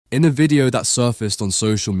In a video that surfaced on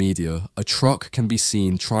social media, a truck can be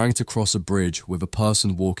seen trying to cross a bridge with a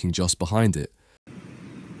person walking just behind it.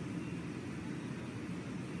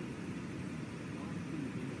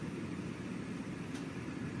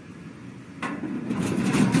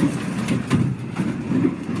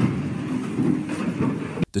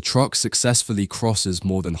 The truck successfully crosses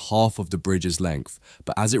more than half of the bridge's length,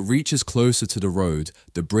 but as it reaches closer to the road,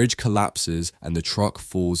 the bridge collapses and the truck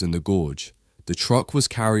falls in the gorge. The truck was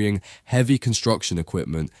carrying heavy construction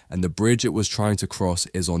equipment, and the bridge it was trying to cross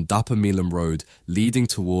is on Dapamilam Road, leading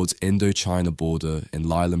towards Indo-China border in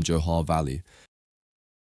Lilam Johar Valley.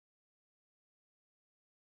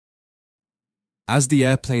 As the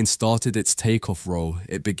airplane started its takeoff roll,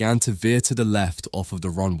 it began to veer to the left off of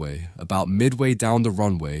the runway. About midway down the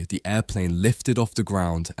runway, the airplane lifted off the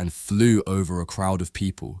ground and flew over a crowd of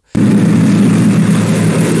people.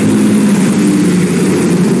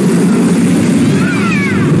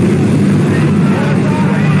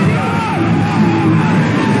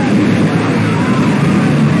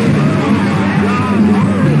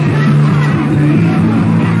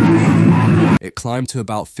 It climbed to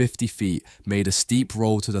about 50 feet, made a steep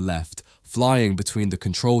roll to the left, flying between the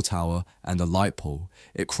control tower and a light pole.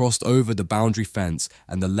 It crossed over the boundary fence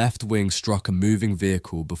and the left wing struck a moving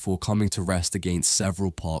vehicle before coming to rest against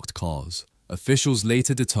several parked cars. Officials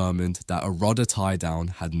later determined that a rudder tie-down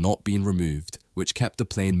had not been removed, which kept the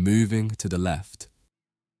plane moving to the left.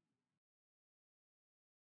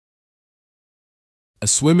 A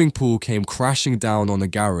swimming pool came crashing down on a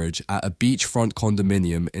garage at a beachfront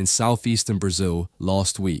condominium in southeastern Brazil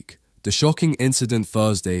last week. The shocking incident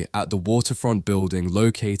Thursday at the waterfront building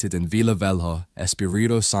located in Vila Velha,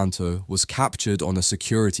 Espírito Santo, was captured on a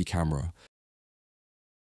security camera.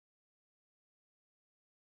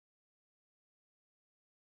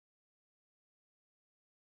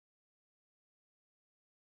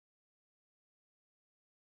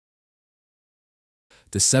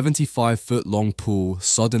 The 75-foot-long pool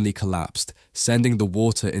suddenly collapsed, sending the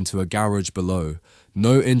water into a garage below.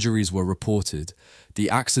 No injuries were reported. The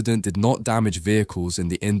accident did not damage vehicles in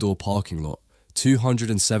the indoor parking lot.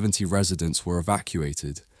 270 residents were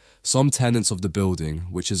evacuated. Some tenants of the building,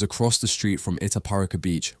 which is across the street from Itaparica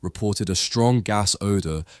Beach, reported a strong gas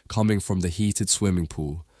odor coming from the heated swimming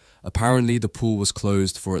pool. Apparently, the pool was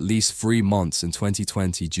closed for at least 3 months in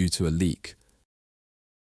 2020 due to a leak.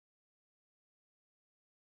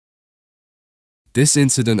 This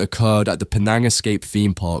incident occurred at the Penang Escape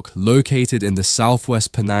theme park, located in the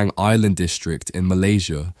southwest Penang Island district in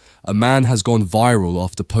Malaysia. A man has gone viral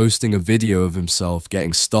after posting a video of himself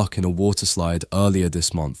getting stuck in a waterslide earlier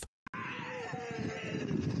this month.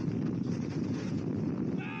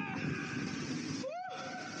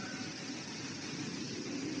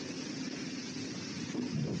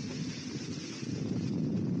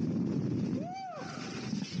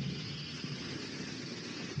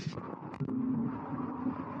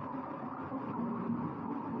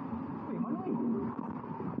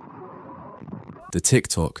 The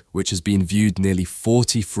TikTok, which has been viewed nearly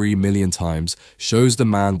 43 million times, shows the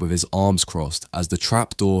man with his arms crossed as the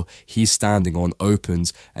trapdoor he's standing on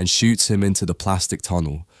opens and shoots him into the plastic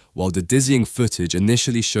tunnel. While the dizzying footage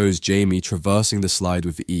initially shows Jamie traversing the slide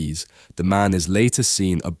with ease, the man is later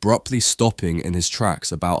seen abruptly stopping in his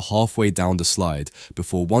tracks about halfway down the slide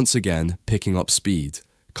before once again picking up speed.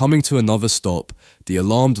 Coming to another stop, the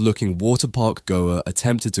alarmed-looking water park goer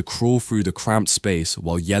attempted to crawl through the cramped space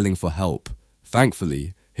while yelling for help.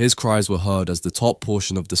 Thankfully, his cries were heard as the top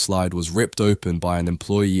portion of the slide was ripped open by an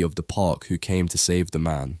employee of the park who came to save the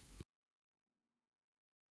man.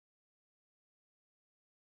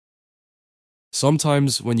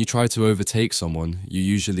 Sometimes when you try to overtake someone, you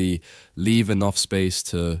usually leave enough space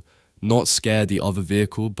to not scare the other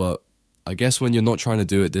vehicle, but I guess when you're not trying to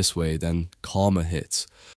do it this way, then karma hits.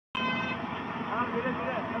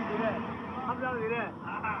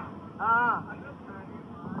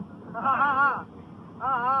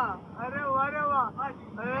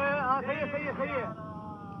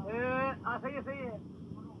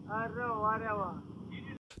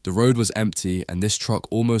 The road was empty and this truck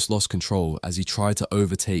almost lost control as he tried to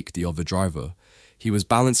overtake the other driver. He was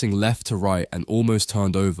balancing left to right and almost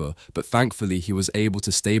turned over, but thankfully he was able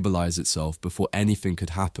to stabilize itself before anything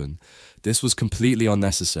could happen. This was completely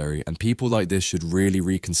unnecessary, and people like this should really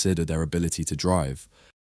reconsider their ability to drive.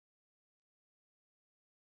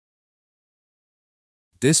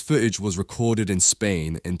 This footage was recorded in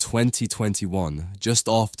Spain in 2021, just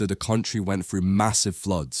after the country went through massive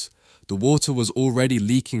floods. The water was already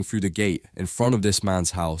leaking through the gate in front of this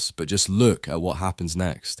man's house, but just look at what happens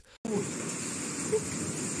next.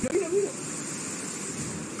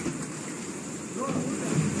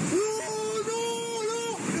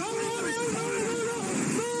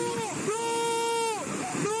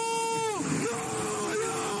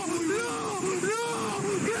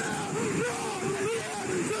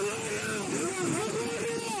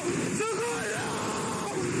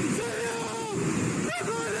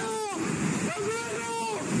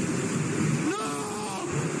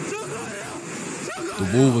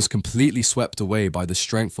 wall was completely swept away by the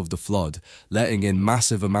strength of the flood, letting in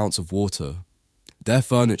massive amounts of water. Their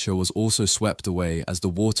furniture was also swept away as the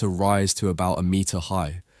water rose to about a meter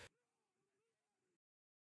high.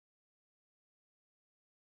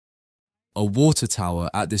 A water tower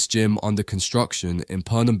at this gym under construction in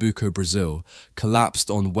Pernambuco, Brazil, collapsed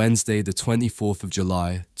on Wednesday the 24th of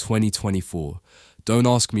July, 2024. Don't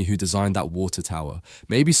ask me who designed that water tower.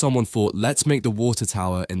 Maybe someone thought, let's make the water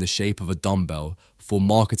tower in the shape of a dumbbell for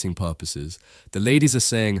marketing purposes. The ladies are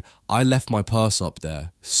saying, I left my purse up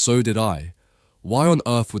there, so did I. Why on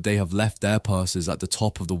earth would they have left their purses at the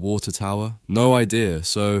top of the water tower? No idea,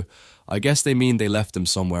 so I guess they mean they left them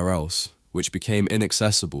somewhere else, which became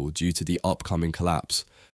inaccessible due to the upcoming collapse.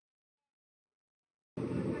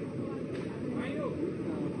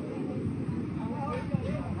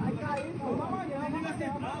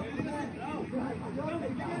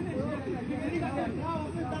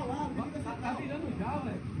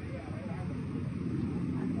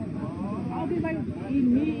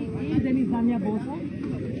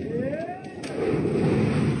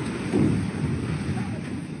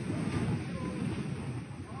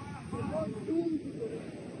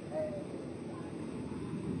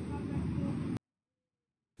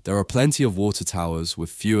 There are plenty of water towers with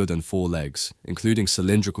fewer than 4 legs, including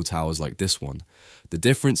cylindrical towers like this one. The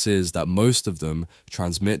difference is that most of them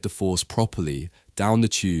transmit the force properly down the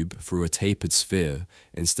tube through a tapered sphere,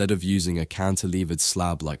 instead of using a cantilevered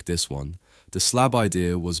slab like this one. The slab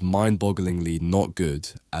idea was mind-bogglingly not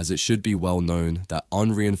good, as it should be well known that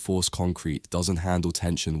unreinforced concrete doesn't handle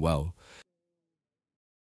tension well.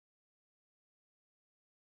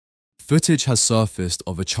 Footage has surfaced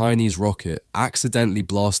of a Chinese rocket accidentally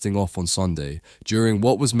blasting off on Sunday during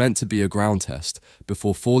what was meant to be a ground test,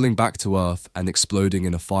 before falling back to Earth and exploding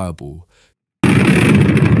in a fireball.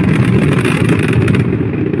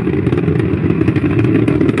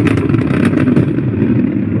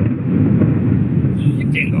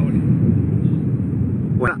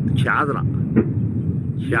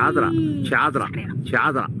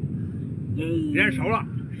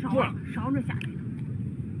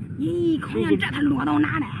咦，看见这它落到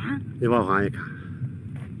哪了？你往旁一看，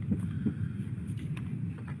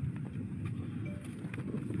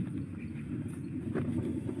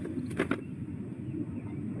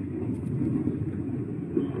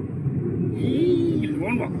咦，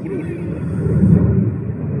落轱辘了，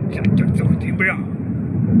这会对不上。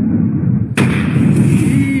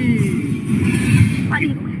咦，玻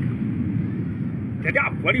璃都来了，这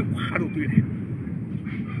俩玻璃哗都对了。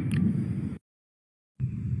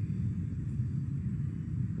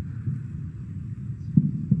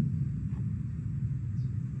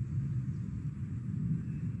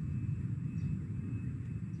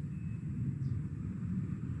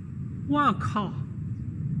我靠！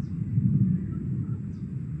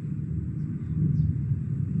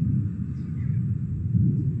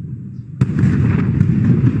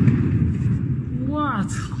我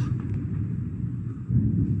操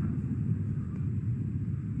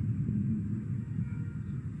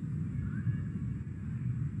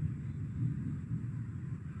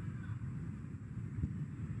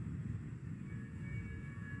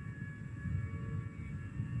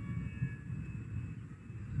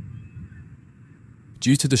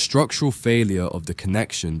！Due to the structural failure of the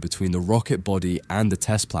connection between the rocket body and the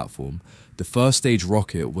test platform, the first stage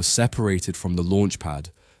rocket was separated from the launch pad.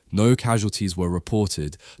 No casualties were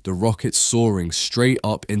reported, the rocket soaring straight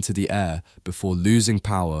up into the air before losing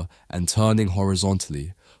power and turning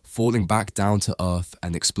horizontally, falling back down to Earth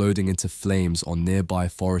and exploding into flames on nearby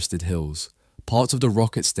forested hills. Parts of the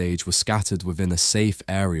rocket stage were scattered within a safe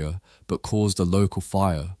area, but caused a local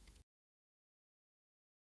fire.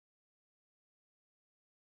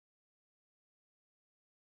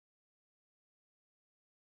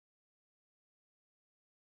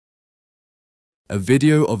 A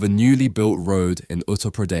video of a newly built road in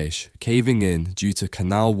Uttar Pradesh caving in due to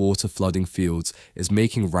canal water flooding fields is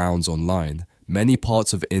making rounds online. Many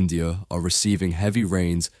parts of India are receiving heavy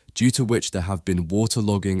rains, due to which there have been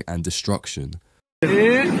waterlogging and destruction.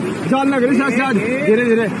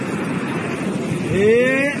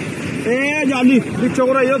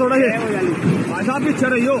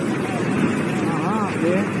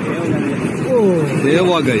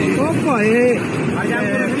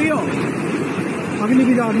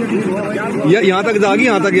 यहाँ तक जागी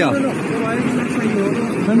यहाँ तक गया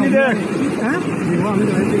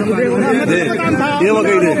ये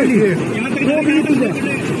वही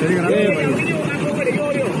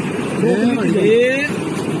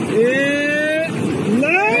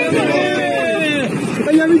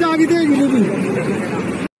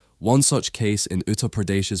One such case in Uttar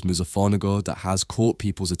Pradesh's Muzaffarnagar that has caught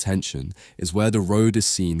people's attention is where the road is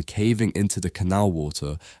seen caving into the canal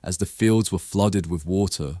water as the fields were flooded with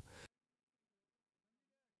water.